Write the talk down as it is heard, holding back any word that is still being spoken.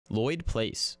Lloyd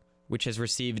Place, which has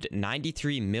received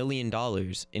 $93 million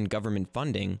in government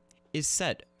funding, is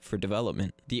set for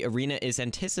development. The arena is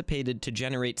anticipated to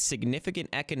generate significant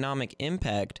economic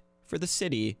impact for the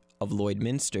city of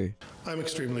Lloydminster. I'm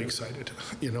extremely excited.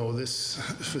 You know, this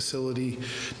facility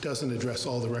doesn't address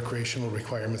all the recreational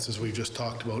requirements as we've just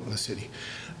talked about in the city,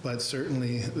 but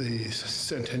certainly the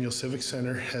Centennial Civic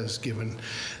Center has given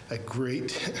a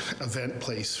great event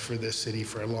place for this city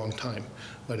for a long time,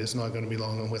 but it's not going to be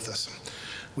long with us.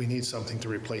 We need something to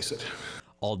replace it.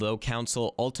 Although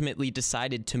council ultimately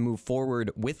decided to move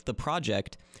forward with the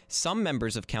project, some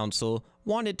members of council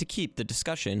wanted to keep the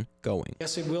discussion going.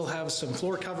 Yes, it will have some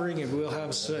floor covering. It will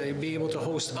have be able to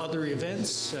host other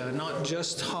events, not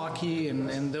just hockey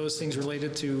and those things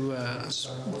related to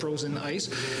frozen ice.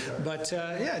 But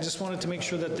yeah, I just wanted to make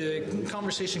sure that the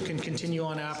conversation can continue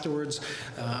on afterwards,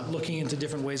 looking into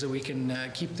different ways that we can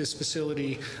keep this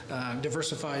facility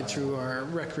diversified through our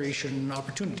recreation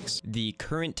opportunities. The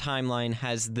current timeline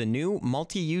has the new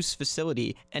multi-use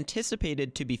facility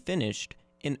anticipated to be finished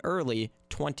in early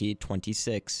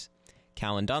 2026.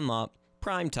 Callan Dunlop,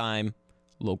 Primetime,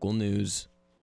 Local News.